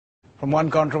From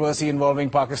one controversy involving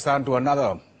Pakistan to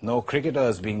another, no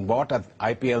cricketers being bought at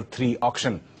IPL 3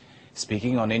 auction.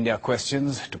 Speaking on India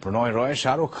questions to Prannoy Roy,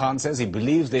 Shah Rukh Khan says he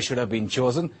believes they should have been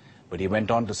chosen, but he went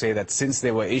on to say that since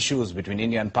there were issues between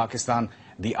India and Pakistan,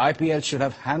 the IPL should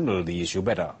have handled the issue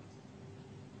better.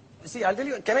 See, I'll tell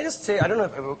you, can I just say, I don't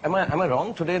know, am I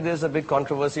wrong? Today there's a big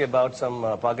controversy about some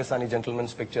Pakistani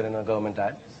gentleman's picture in a government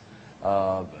ad.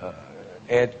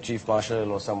 Air Chief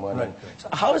Marshal or someone. Right. So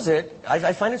how is it,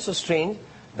 I find it so strange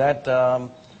that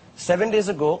 7 days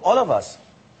ago, all of us,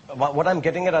 what I'm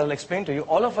getting at, I'll explain to you,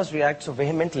 all of us react so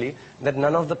vehemently that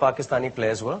none of the Pakistani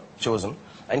players were chosen.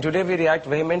 And today we react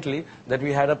vehemently that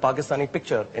we had a Pakistani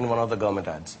picture in one of the government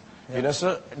ads. Yeah. You know,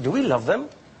 so do we love them?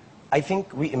 I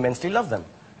think we immensely love them.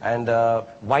 And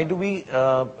why do we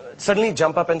suddenly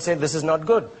jump up and say this is not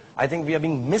good? I think we are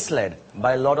being misled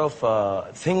by a lot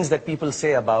of things that people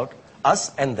say about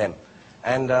us and them.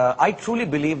 And I truly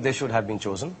believe they should have been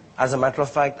chosen. As a matter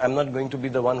of fact, I'm not going to be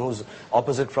the one who's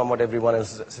opposite from what everyone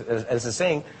else is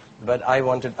saying, but I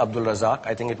wanted Abdul Razak.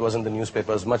 I think it was in the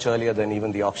newspapers much earlier than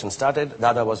even the auction started.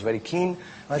 Dada was very keen.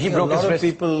 He broke his wrist. A lot of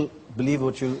people believe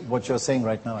what you're saying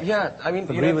right now. Yeah, I mean,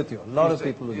 agree with you. A lot of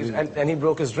people agree with you. And he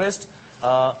broke his wrist.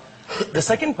 The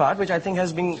second part, which I think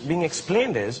has been being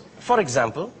explained is, for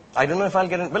example, I don't know if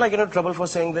will I get into trouble for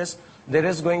saying this? There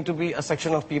is going to be a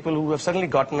section of people who have suddenly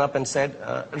gotten up and said,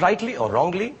 rightly or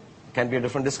wrongly, can be a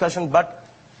different discussion, but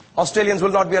Australians will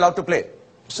not be allowed to play.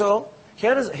 So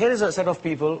here is a set of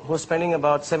people who are spending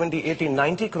about 70, 80,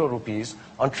 90 crore rupees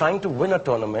on trying to win a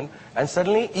tournament, and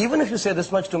suddenly, even if you say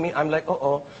this much to me, I'm like,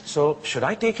 so should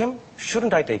I take him?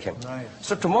 Shouldn't I take him? Right.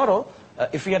 So tomorrow,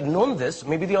 if we had known this,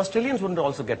 maybe the Australians wouldn't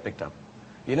also get picked up.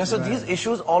 You know, so these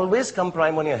issues always come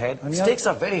prime on your head. Stakes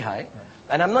are very high.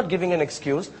 And I'm not giving an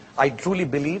excuse. I truly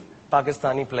believe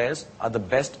Pakistani players are the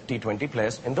best T20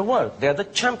 players in the world. They're the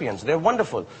champions. They're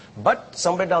wonderful. But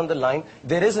somewhere down the line,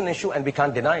 there is an issue and we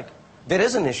can't deny it. There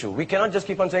is an issue. We cannot just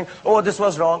keep on saying, oh, this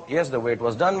was wrong. Yes, the way it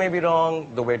was done may be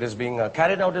wrong. The way it is being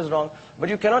carried out is wrong. But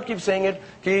you cannot keep saying it,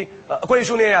 ki, koi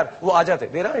issue nahi hai yaar, wo aa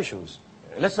jate. There are issues.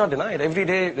 Let's not deny it. Every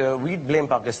day we blame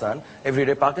Pakistan. Every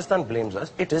day Pakistan blames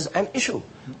us. It is an issue.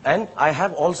 And I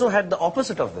have also had the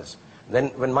opposite of this. Then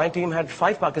when my team had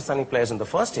 5 Pakistani players in the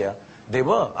first year,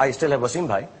 I still have Wasim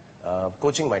Bhai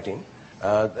coaching my team.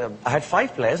 I had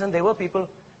 5 players and there were people,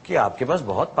 ki aapke paas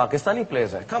bahut Pakistani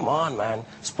players hai. Come on, man.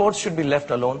 Sports should be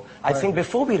left alone. I think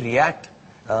before we react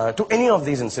to any of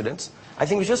these incidents, I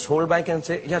think we just hold back and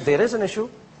say, yeah, there is an issue.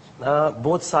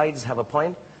 Both sides have a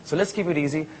point. So let's keep it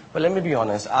easy. But let me be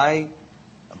honest.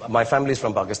 My family is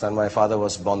from Pakistan. My father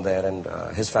was born there and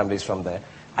his family is from there.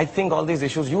 I think all these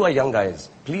issues, you are young guys.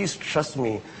 Please trust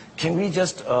me. Can we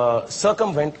just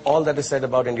circumvent all that is said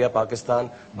about India, Pakistan,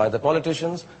 by the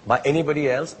politicians, by anybody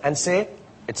else, and say,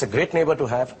 it's a great neighbor to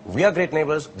have. We are great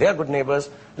neighbors. They are good neighbors.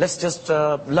 Let's just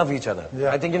love each other.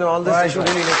 Yeah. I think, all this issue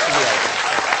really needs to be out.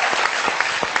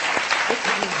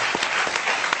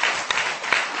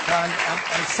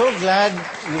 I'm so glad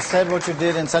you said what you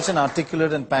did in such an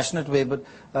articulate and passionate way, but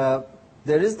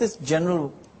there is this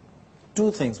general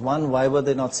 2 things. One, why were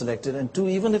they not selected? And 2,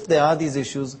 even if there are these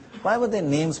issues, why were their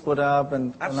names put up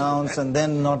and announced and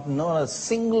then not a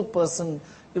single person?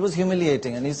 It was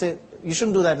humiliating. And you say, you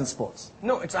shouldn't do that in sports.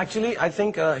 No, it's actually, I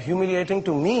think, humiliating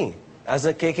to me as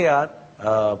a KKR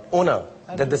owner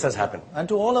that this has happened. And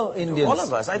to all of Indians. To all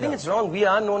of us. I think it's wrong. We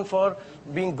are known for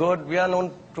being good. We are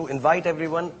known to invite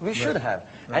everyone. We should have.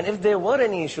 Right. And if there were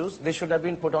any issues, they should have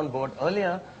been put on board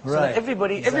earlier. So that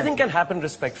everything can happen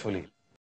respectfully.